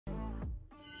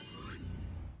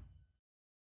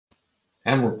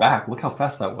And we're back. Look how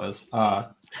fast that was.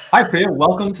 Hi, Priya.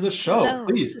 Welcome to the show. Hello.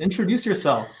 Please introduce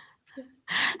yourself.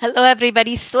 Hello,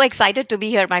 everybody. So excited to be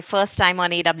here. My first time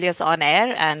on AWS on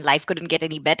air, and life couldn't get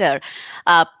any better.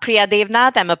 Priya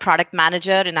Devnath, I'm a product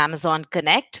manager in Amazon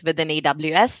Connect within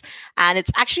AWS, and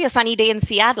it's actually a sunny day in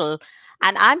Seattle.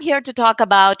 And I'm here to talk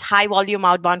about high volume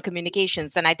outbound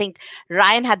communications. And I think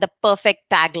Ryan had the perfect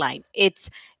tagline. It's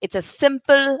a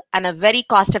simple and a very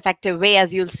cost effective way,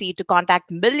 as you'll see, to contact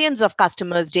millions of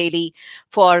customers daily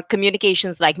for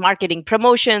communications like marketing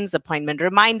promotions, appointment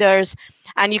reminders,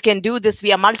 and you can do this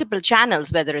via multiple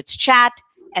channels, whether it's chat,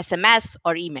 SMS,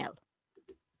 or email.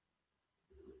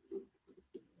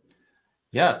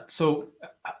 Yeah. So,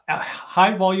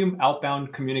 high volume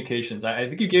outbound communications. I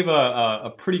think you gave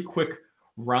a pretty quick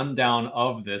rundown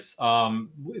of this.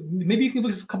 Maybe you can give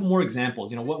us a couple more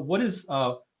examples. What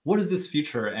is this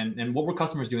feature, and what were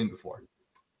customers doing before?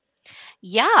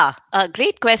 Yeah,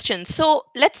 great question. So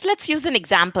let's use an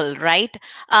example, right?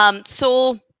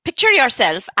 So picture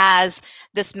yourself as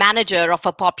this manager of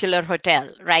a popular hotel,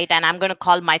 right? And I'm going to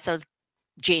call myself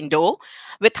Jane Doe,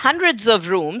 with hundreds of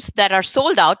rooms that are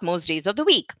sold out most days of the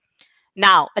week.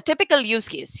 Now, a typical use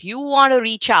case, you want to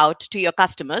reach out to your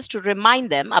customers to remind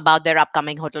them about their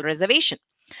upcoming hotel reservation,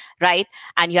 right?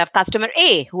 And you have customer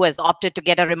A who has opted to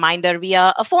get a reminder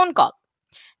via a phone call.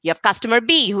 You have customer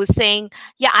B who's saying,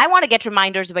 yeah, I want to get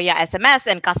reminders via SMS,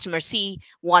 and customer C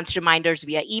wants reminders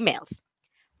via emails.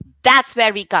 That's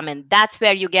where we come in. That's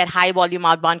where you get high volume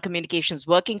outbound communications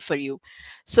working for you.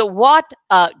 So, what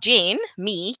Jane,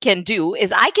 me, can do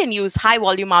is I can use high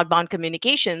volume outbound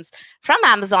communications from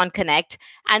Amazon Connect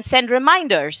and send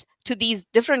reminders to these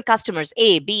different customers,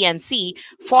 A, B, and C,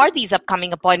 for these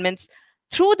upcoming appointments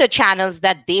through the channels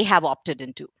that they have opted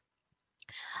into.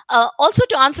 Also,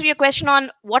 to answer your question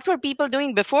on what were people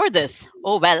doing before this,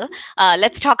 oh well,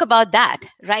 let's talk about that,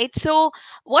 right? So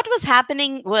what was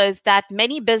happening was that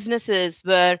many businesses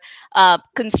were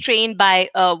constrained by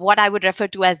what I would refer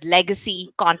to as legacy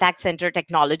contact center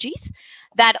technologies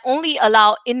that only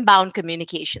allow inbound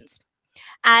communications.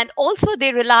 And also,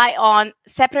 they rely on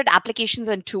separate applications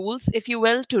and tools, if you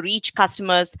will, to reach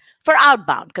customers for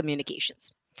outbound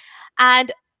communications.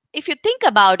 And if you think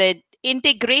about it,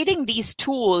 integrating these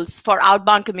tools for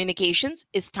outbound communications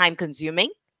is time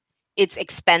consuming, it's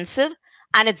expensive,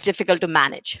 and it's difficult to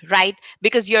manage, right?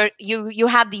 Because you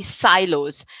have these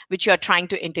silos which you're trying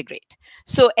to integrate.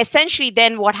 So essentially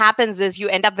then what happens is you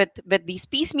end up with these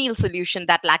piecemeal solution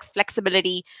that lacks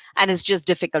flexibility and is just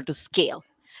difficult to scale.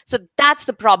 So that's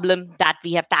the problem that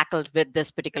we have tackled with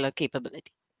this particular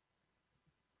capability.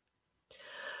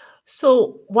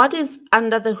 So, what is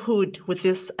under the hood with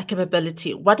this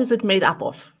capability? What is it made up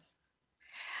of?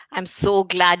 I'm so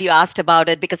glad you asked about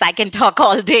it because I can talk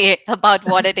all day about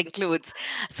what it includes.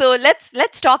 So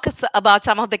let's talk about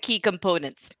some of the key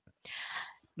components.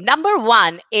 Number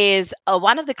one is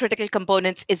one of the critical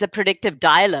components is a predictive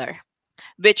dialer,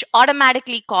 which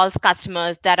automatically calls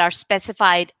customers that are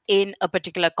specified in a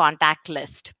particular contact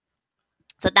list.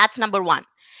 So that's number one.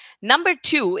 Number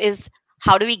two is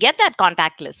how do we get that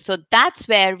contact list? So that's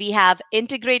where we have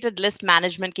integrated list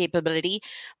management capability,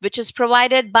 which is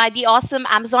provided by the awesome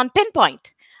Amazon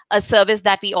Pinpoint, a service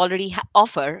that we already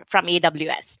offer from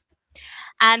AWS.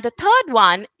 And the third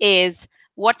one is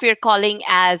what we're calling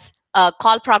as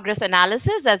call progress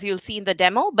analysis, as you'll see in the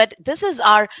demo. But this is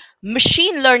our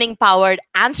machine learning powered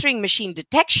answering machine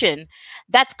detection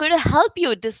that's going to help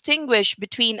you distinguish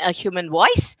between a human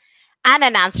voice and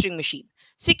an answering machine.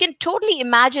 So you can totally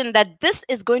imagine that this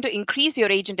is going to increase your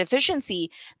agent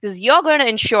efficiency because you're going to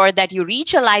ensure that you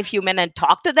reach a live human and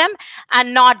talk to them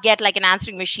and not get like an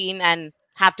answering machine and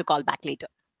have to call back later.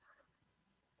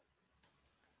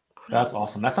 That's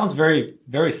awesome. That sounds very,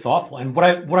 very thoughtful. And what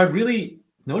I really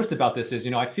noticed about this is,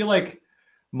 I feel like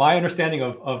my understanding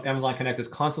of Amazon Connect is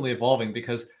constantly evolving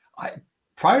because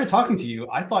prior to talking to you,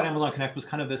 I thought Amazon Connect was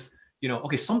kind of this,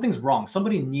 okay, something's wrong.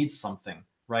 Somebody needs something,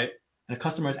 right? And a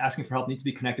customer is asking for help, needs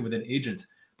to be connected with an agent.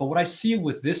 But what I see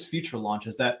with this feature launch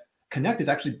is that Connect is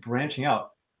actually branching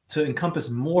out to encompass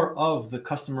more of the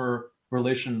customer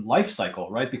relation life cycle,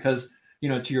 right? Because,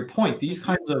 to your point, these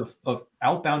kinds of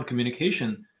outbound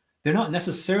communication, they're not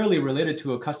necessarily related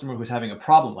to a customer who's having a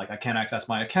problem. Like, I can't access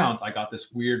my account. I got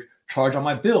this weird charge on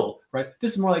my bill, right?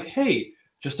 This is more like, hey,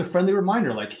 just a friendly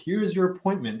reminder. Like, here's your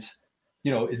appointment. Do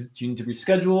you need to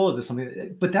reschedule? Is this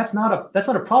something? But that's not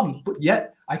a problem. But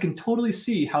yet, I can totally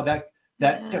see how that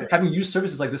having used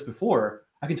services like this before,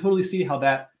 I can totally see how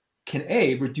that can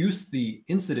reduce the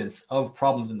incidence of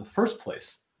problems in the first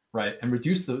place, right? And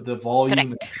reduce the volume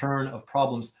and churn of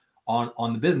problems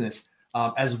on the business.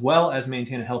 As well as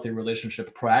maintain a healthy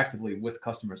relationship proactively with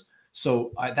customers.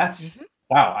 So that's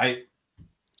wow.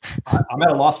 I'm at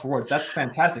a loss for words. That's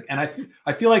fantastic, and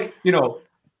I feel like, you know,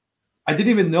 I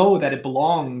didn't even know that it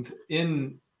belonged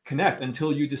in Connect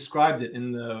until you described it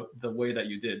in the way that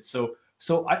you did. So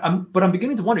I'm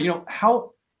beginning to wonder, you know,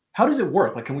 how does it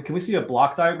work? Like, can we see a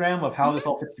block diagram of how this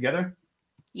all fits together?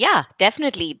 Yeah,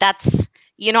 definitely. That's,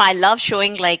 you know, I love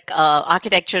showing like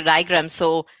architecture diagrams.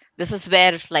 So this is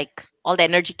where like all the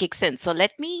energy kicks in. So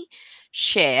let me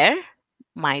share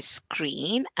my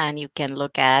screen and you can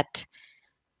look at,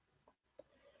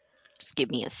 just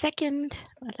give me a second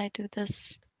while I do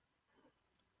this.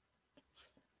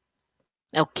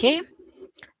 Okay.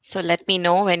 So let me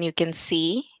know when you can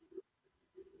see.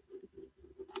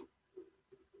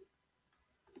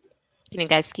 Can you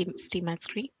guys see my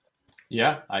screen?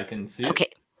 Yeah, I can see it. Okay.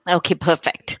 Okay,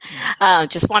 perfect.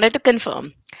 Just wanted to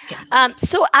confirm.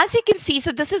 So as you can see,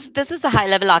 so this is the high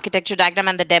level architecture diagram,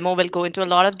 and the demo will go into a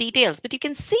lot of details, but you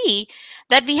can see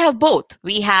that we have both.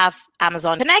 We have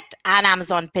Amazon Connect and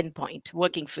Amazon Pinpoint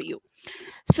working for you.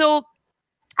 So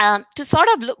to sort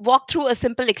of walk through a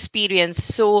simple experience,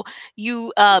 so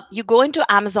you go into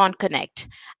Amazon Connect,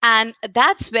 and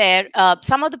that's where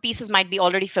some of the pieces might be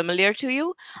already familiar to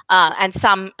you, and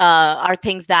some are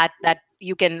things that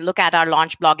you can look at our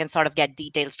launch blog and sort of get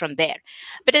details from there.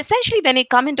 But essentially, when you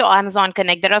come into Amazon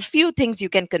Connect, there are a few things you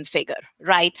can configure,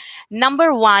 right?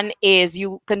 Number one is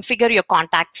you configure your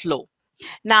contact flow.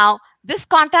 Now, this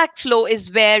contact flow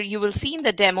is where you will see in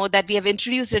the demo that we have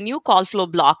introduced a new call flow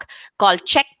block called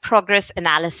check progress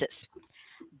analysis.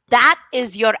 That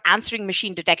is your answering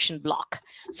machine detection block.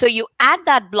 So you add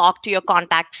that block to your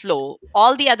contact flow.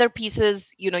 All the other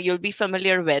pieces, you know, you'll be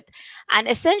familiar with. And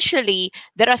essentially,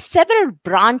 there are several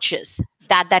branches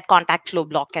that contact flow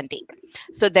block can take.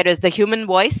 So there is the human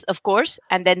voice, of course,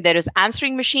 and then there is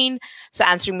answering machine. So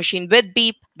answering machine with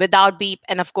beep, without beep,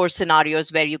 and of course,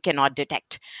 scenarios where you cannot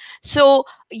detect. So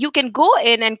you can go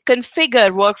in and configure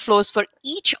workflows for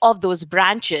each of those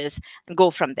branches and go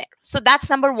from there. So that's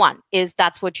number one, is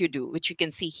that's what you do, which you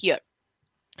can see here.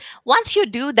 Once you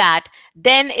do that,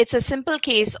 then it's a simple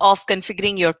case of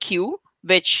configuring your queue,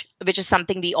 which is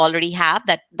something we already have,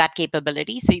 that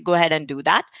capability. So you go ahead and do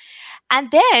that. And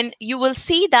then you will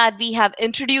see that we have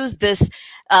introduced this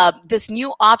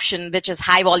new option, which is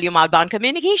high volume outbound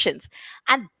communications.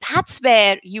 And that's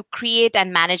where you create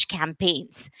and manage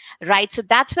campaigns, right? So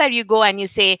that's where you go and you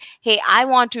say, hey, I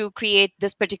want to create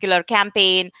this particular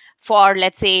campaign for,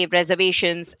 let's say,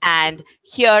 reservations. And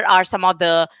here are some of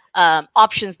the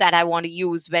options that I want to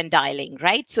use when dialing,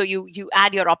 right? So you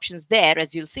add your options there,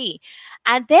 as you'll see.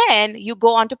 And then you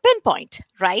go on to Pinpoint,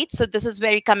 right? So this is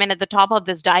where you come in at the top of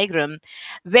this diagram,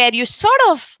 where you sort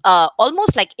of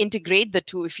almost like integrate the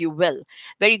two, if you will,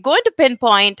 where you go into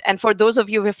Pinpoint. And for those of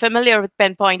you who are familiar with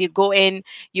Pinpoint, you go in,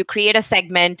 you create a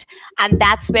segment, and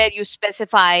that's where you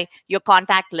specify your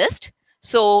contact list.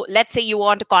 So let's say you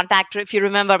want to contact, if you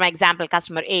remember my example,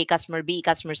 customer A, customer B,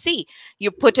 customer C,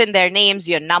 you put in their names,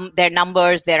 their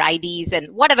numbers, their IDs, and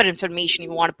whatever information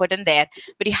you want to put in there.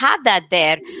 But you have that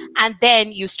there, and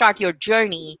then you start your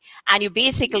journey, and you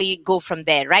basically go from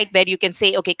there, right? Where you can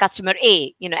say, okay, customer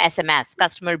A, you know, SMS,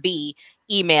 customer B,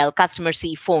 email, customer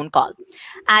C, phone call.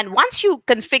 And once you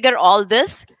configure all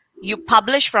this, you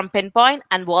publish from Pinpoint,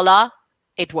 and voila,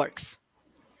 it works.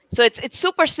 So it's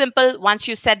super simple once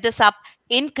you set this up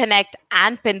in Connect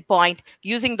and Pinpoint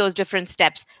using those different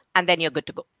steps, and then you're good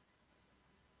to go.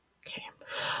 Okay.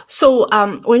 So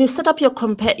when you set up your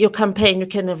campaign, you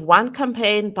can have one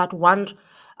campaign, but one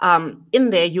in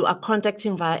there you are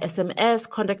contacting via SMS,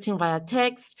 contacting via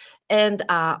text, and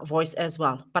voice as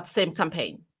well, but same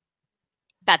campaign.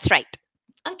 That's right.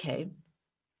 Okay.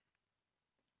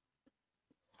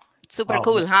 Super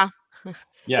cool, huh?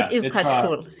 Yeah, it is quite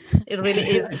cool. It really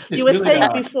is. You were really,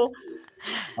 saying before.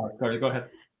 Sorry, go ahead.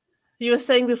 You were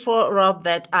saying before, Rob,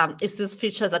 that it's these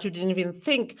features that you didn't even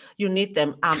think you need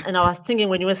them. And I was thinking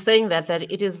when you were saying that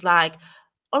it is like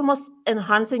almost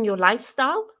enhancing your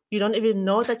lifestyle. You don't even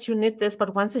know that you need this,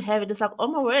 but once you have it, it's like, oh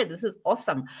my word, this is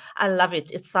awesome. I love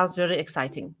it. It sounds very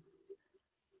exciting.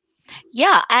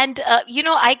 Yeah, and you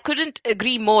know, I couldn't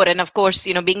agree more. And of course,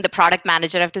 you know, being the product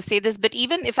manager, I have to say this. But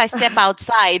even if I step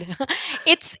outside,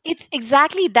 it's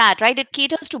exactly that, right? It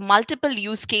caters to multiple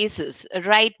use cases,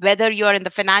 right? Whether you're in the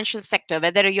financial sector,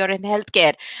 whether you're in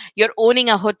healthcare, you're owning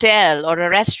a hotel or a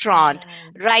restaurant,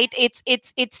 right?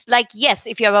 It's like, yes,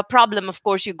 if you have a problem, of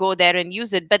course, you go there and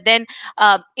use it. But then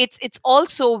it's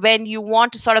also when you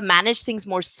want to sort of manage things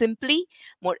more simply,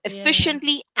 more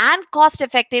efficiently, and cost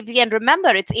effectively. And remember,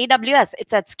 it's AWS,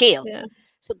 it's at scale.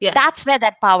 So that's where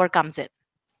that power comes in.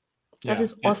 That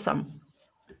is awesome.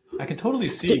 I can totally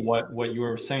see what you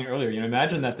were saying earlier.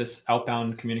 Imagine that this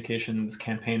outbound communications,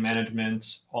 campaign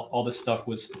management, all this stuff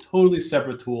was a totally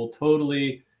separate tool,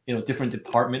 totally, different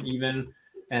department even,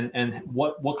 and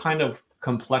what kind of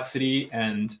complexity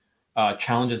and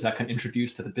challenges that can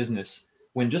introduce to the business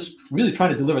when just really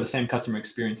trying to deliver the same customer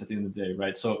experience at the end of the day,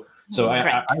 right? So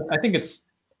I think it's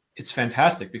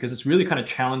fantastic because it's really kind of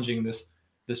challenging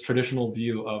this traditional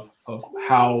view of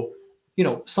how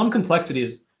some complexity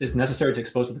is necessary to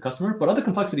expose to the customer, but other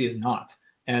complexity is not.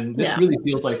 And this really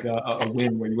feels like a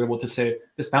win where you're able to say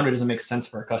this boundary doesn't make sense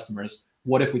for our customers.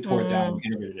 What if we tore it down and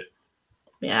integrated it?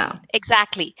 Yeah.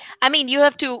 Exactly. I mean, you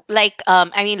have to a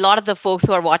lot of the folks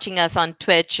who are watching us on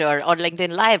Twitch or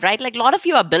LinkedIn Live, right? Like a lot of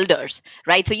you are builders,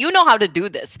 right? So you know how to do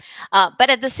this.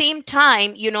 But at the same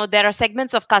time, there are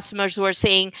segments of customers who are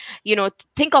saying,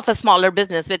 think of a smaller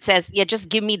business which says, yeah, just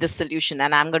give me the solution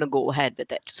and I'm going to go ahead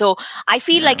with it. So I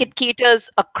feel like it caters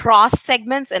across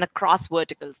segments and across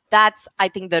verticals. That's, I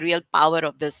think, the real power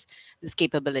of this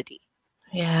capability.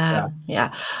 Yeah.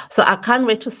 So I can't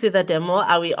wait to see the demo.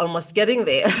 Are we almost getting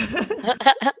there?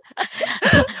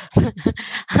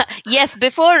 Yes,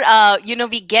 before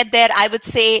we get there, I would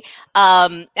say,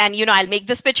 and I'll make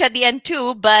this pitch at the end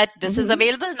too, but this is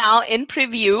available now in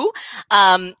preview.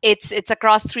 It's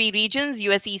across 3 regions: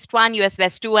 US East 1, US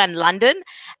West 2, and London.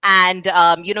 And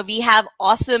we have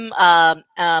awesome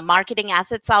marketing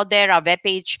assets out there. Our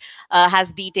webpage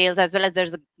has details, as well as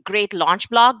there's a great launch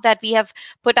blog that we have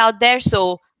put out there.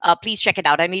 So please check it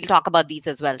out, and we'll talk about these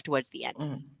as well towards the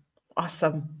end.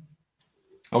 Awesome.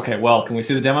 Okay, well, can we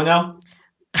see the demo now?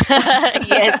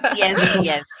 Yes.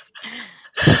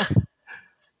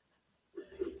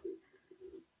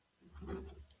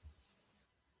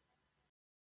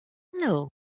 Hello.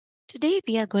 Today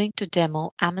we are going to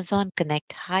demo Amazon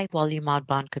Connect High Volume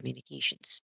Outbound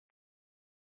Communications.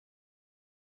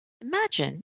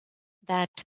 Imagine that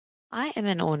I am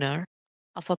an owner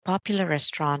of a popular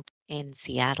restaurant in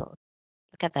Seattle.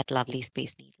 Look at that lovely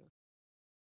Space Needle.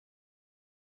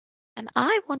 And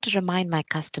I want to remind my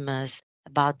customers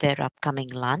about their upcoming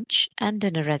lunch and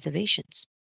dinner reservations.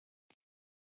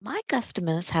 My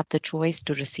customers have the choice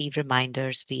to receive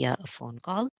reminders via a phone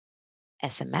call,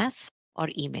 SMS, or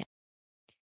email.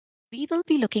 We will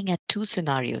be looking at 2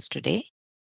 scenarios today.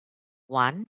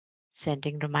 One,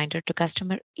 sending reminder to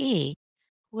customer A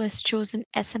who has chosen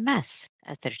SMS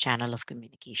as their channel of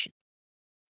communication,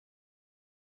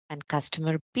 and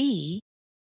customer B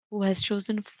who has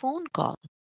chosen phone call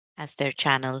as their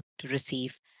channel to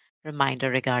receive reminder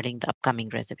regarding the upcoming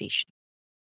reservation.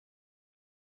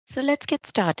 So let's get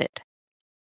started.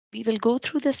 We will go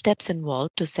through the steps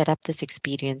involved to set up this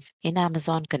experience in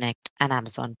Amazon Connect and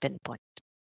Amazon Pinpoint.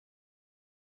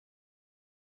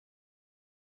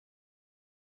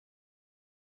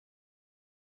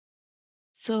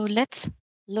 So let's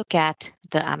look at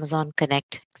the Amazon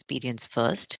Connect experience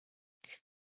first.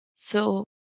 So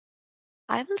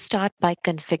I will start by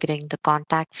configuring the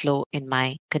contact flow in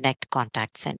my Connect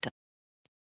Contact Center.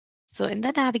 So in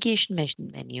the navigation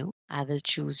menu, I will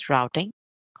choose Routing,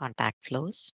 Contact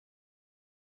Flows.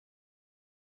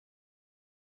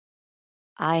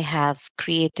 I have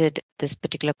created this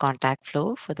particular contact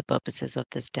flow for the purposes of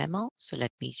this demo. So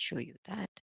let me show you that.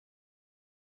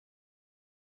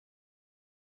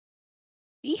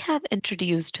 We have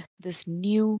introduced this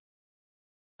new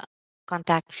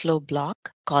contact flow block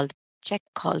called Check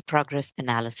Call Progress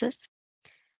Analysis.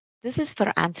 This is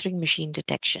for answering machine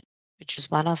detection, which is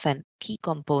one of a key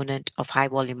component of high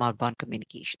volume outbound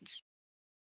communications.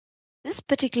 This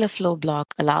particular flow block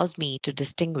allows me to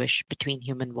distinguish between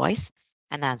human voice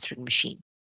and answering machine.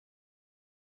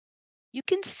 You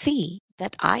can see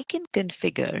that I can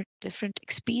configure different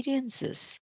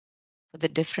experiences for the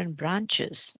different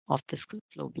branches of this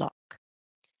flow block,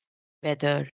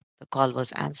 whether the call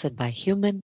was answered by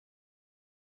human,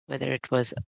 whether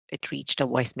it reached a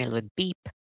voicemail with beep,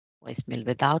 voicemail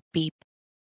without beep,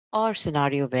 or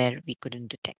scenario where we couldn't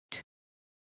detect.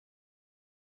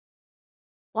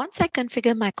 Once I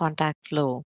configure my contact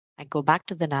flow, I go back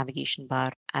to the navigation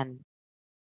bar and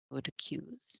go to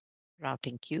queues,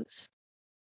 routing queues.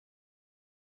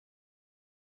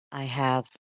 I have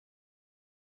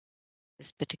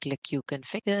this particular queue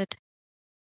configured.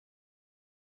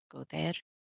 Go there.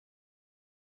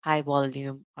 High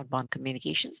volume outbound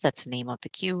communications, that's the name of the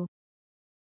queue.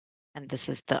 And this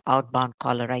is the outbound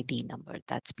caller ID number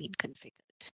that's been configured.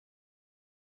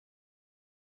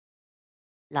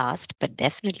 Last, but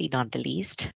definitely not the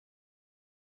least,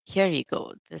 here you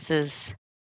go. This is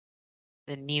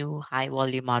the new high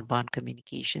volume outbound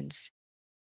communications.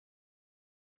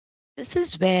 This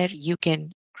is where you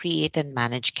can create and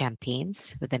manage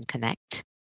campaigns within Connect.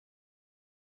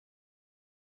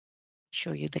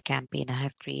 show you the campaign I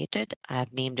have created. I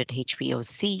have named it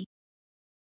HVOC.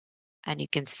 And you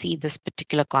can see this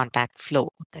particular contact flow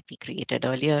that we created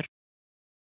earlier,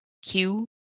 queue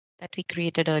that we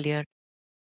created earlier,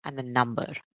 and the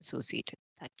number associated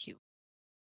with that queue.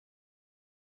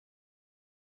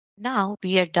 Now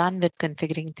we are done with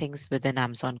configuring things within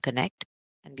Amazon Connect,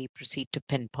 and we proceed to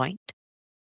pinpoint.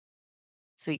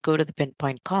 So you go to the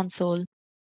pinpoint console.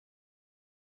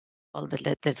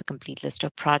 There's a complete list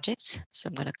of projects. So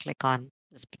I'm going to click on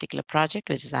this particular project,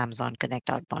 which is Amazon Connect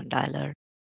Outbound Dialer.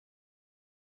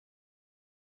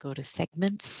 Go to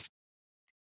segments.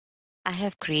 I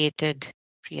have created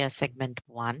Priya segment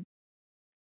 1.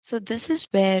 So this is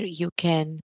where you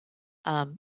can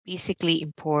basically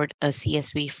import a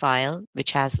CSV file,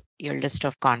 which has your list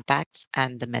of contacts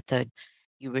and the method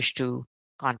you wish to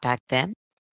contact them.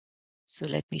 So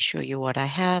let me show you what I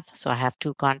have. So I have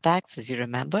 2 contacts, as you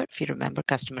remember. If you remember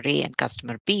customer A and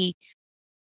customer B,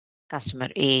 customer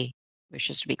A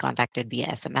wishes to be contacted via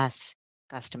SMS,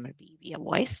 customer B via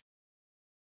voice.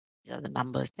 These are the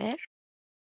numbers there.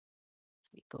 So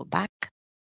we go back.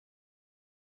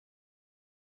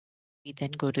 We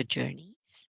then go to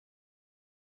journeys.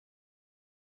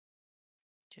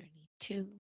 Journey 2.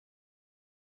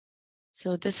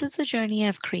 So this is the journey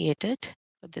I've created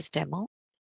for this demo.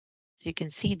 So you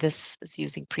can see this is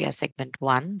using Priya segment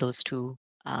 1, those 2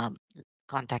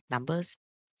 contact numbers,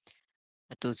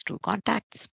 those 2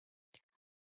 contacts.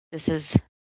 This is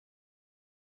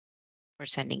for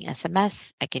sending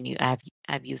SMS.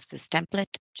 I've used this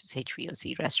template, which is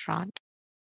HVOC restaurant.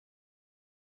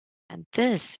 And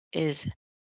this is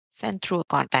sent through a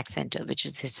contact center, which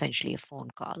is essentially a phone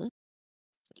call.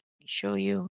 So let me show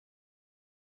you.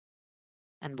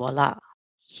 And voila,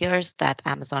 here's that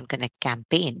Amazon Connect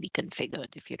campaign we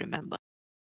configured, if you remember,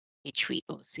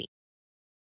 HVOC.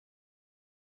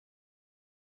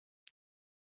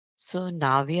 So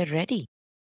now we are ready.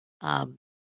 But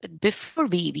before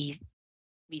we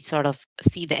sort of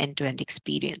see the end-to-end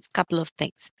experience, couple of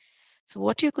things. So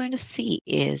what you're going to see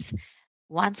is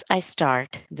once I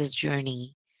start this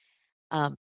journey,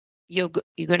 you're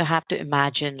going to have to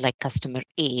imagine like customer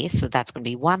A. So that's going to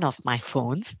be one of my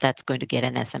phones that's going to get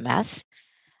an SMS.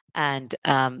 And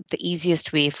the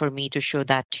easiest way for me to show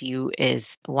that to you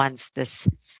is once this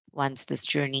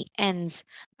journey ends,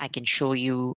 I can show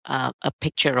you a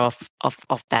picture of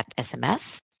that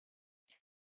SMS.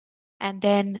 And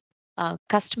then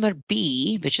customer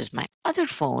B, which is my other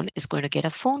phone, is going to get a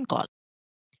phone call.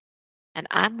 And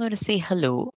I'm going to say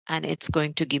hello, and it's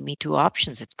going to give me 2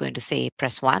 options. It's going to say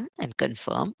press 1 and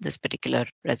confirm this particular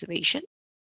reservation,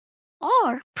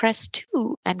 or press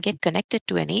 2 and get connected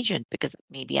to an agent because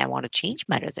maybe I want to change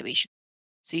my reservation.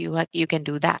 So you can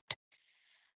do that.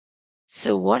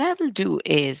 So what I will do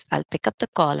is I'll pick up the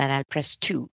call and I'll press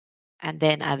 2, and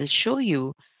then I will show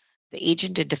you the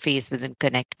agent interface within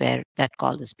Connect where that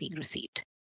call is being received.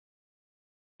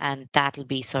 And that'll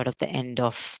be sort of the end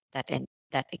of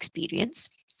that experience.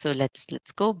 So let's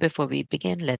go. Before we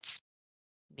begin, let's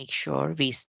make sure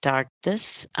we start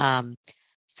this.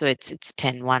 So it's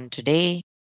 10:01 today.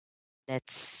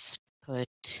 Let's put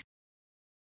a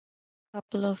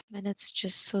couple of minutes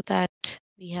just so that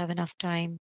we have enough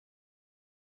time.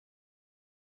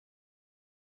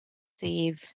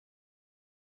 Save,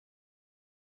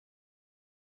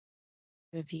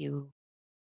 review.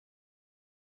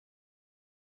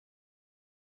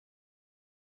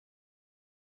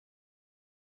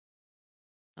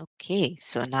 Okay,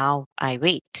 so now I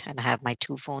wait and I have my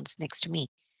 2 phones next to me.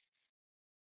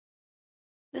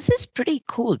 This is pretty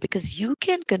cool because you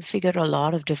can configure a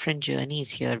lot of different journeys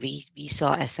here. We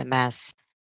saw SMS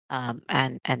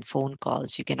and phone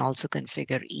calls. You can also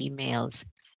configure emails.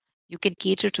 You can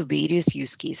cater to various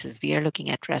use cases. We are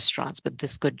looking at restaurants, but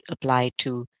this could apply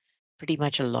to pretty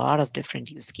much a lot of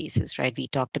different use cases, right? We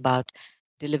talked about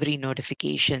delivery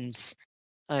notifications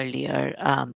earlier.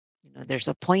 There's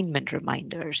appointment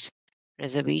reminders,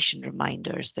 reservation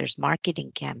reminders, there's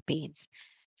marketing campaigns.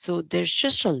 So there's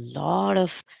just a lot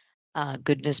of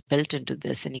goodness built into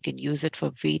this, and you can use it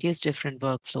for various different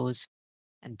workflows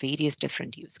and various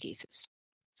different use cases.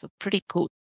 So pretty cool.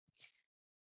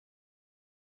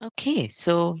 Okay,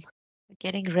 so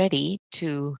getting ready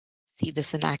to see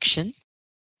this in action.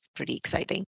 It's pretty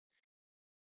exciting.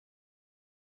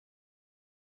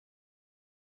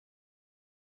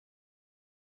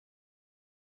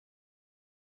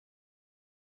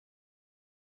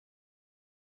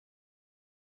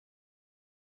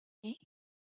 Okay.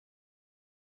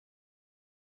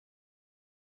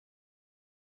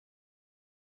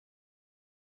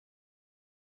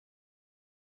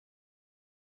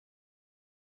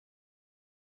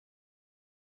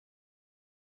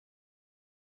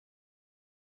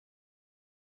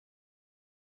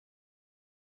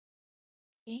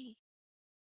 Okay.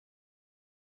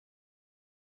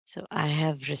 So I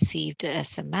have received a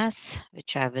SMS,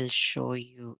 which I will show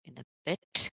you in a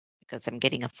bit because I'm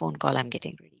getting a phone call. I'm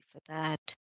getting ready for that.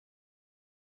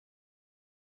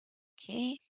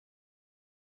 Okay.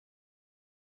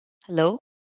 Hello?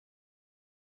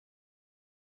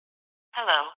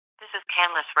 Hello, this is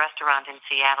Canlis Restaurant in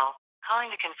Seattle,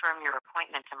 calling to confirm your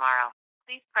appointment tomorrow.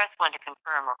 Please press 1 to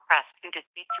confirm or press 2 to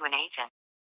speak to an agent.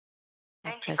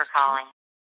 Thank you for calling.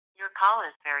 Your call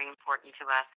is very important to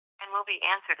us and will be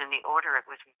answered in the order it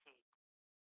was received.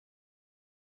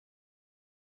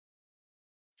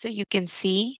 So you can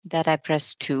see that I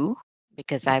pressed 2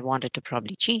 because I wanted to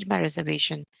probably change my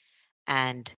reservation,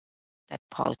 and that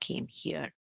call came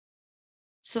here.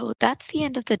 So that's the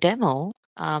end of the demo.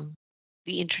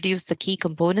 We introduced the key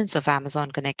components of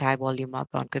Amazon Connect high volume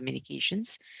outbound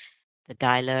communications, the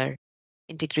dialer,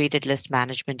 integrated list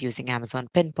management using Amazon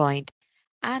Pinpoint,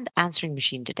 and answering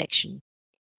machine detection.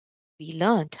 We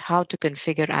learned how to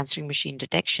configure answering machine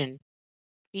detection,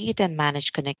 create and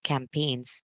manage Connect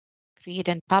campaigns, create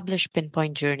and publish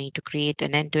Pinpoint Journey to create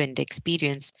an end-to-end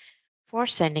experience for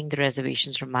sending the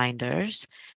reservations reminders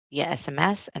via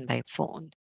SMS and by phone.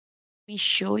 We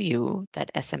show you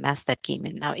that SMS that came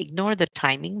in. Now ignore the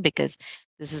timing because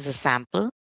this is a sample,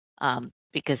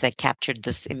 because I captured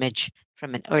this image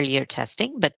from an earlier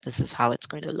testing, but this is how it's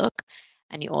going to look.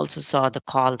 And you also saw the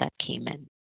call that came in,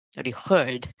 or you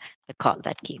heard the call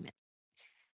that came in.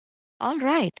 All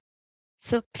right.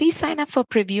 So please sign up for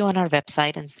preview on our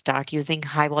website and start using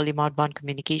high volume outbound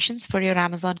communications for your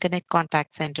Amazon Connect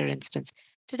contact center instance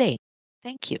today.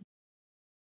 Thank you.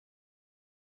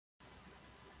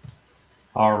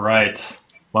 All right.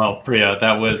 Well, Priya,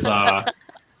 that was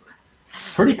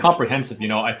pretty comprehensive.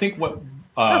 I think what It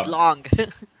was long.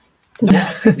 no,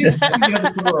 I think you had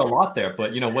to cover a lot there.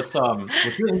 But what's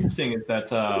really interesting is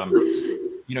that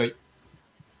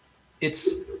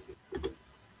it's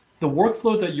the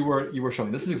workflows that you were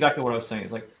showing. This is exactly what I was saying.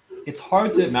 It's like it's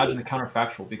hard to imagine the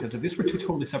counterfactual because if these were two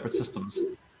totally separate systems,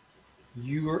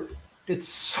 it's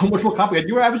so much more complicated.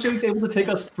 You were actually able to take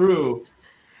us through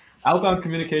outbound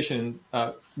communication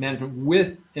management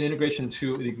with an integration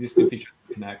to the existing features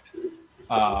of Connect,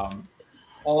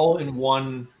 all in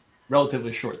one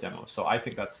relatively short demo. So I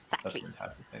think that's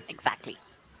fantastic. Thank you. Exactly.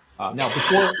 Now,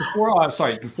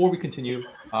 before we continue,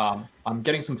 I'm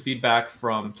getting some feedback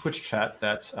from Twitch chat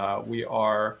that we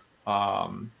are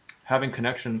having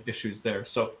connection issues there.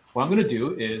 So what I'm going to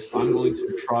do is I'm going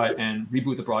to try and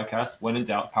reboot the broadcast. When in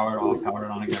doubt, power it off, power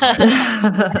it on again.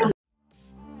 Right?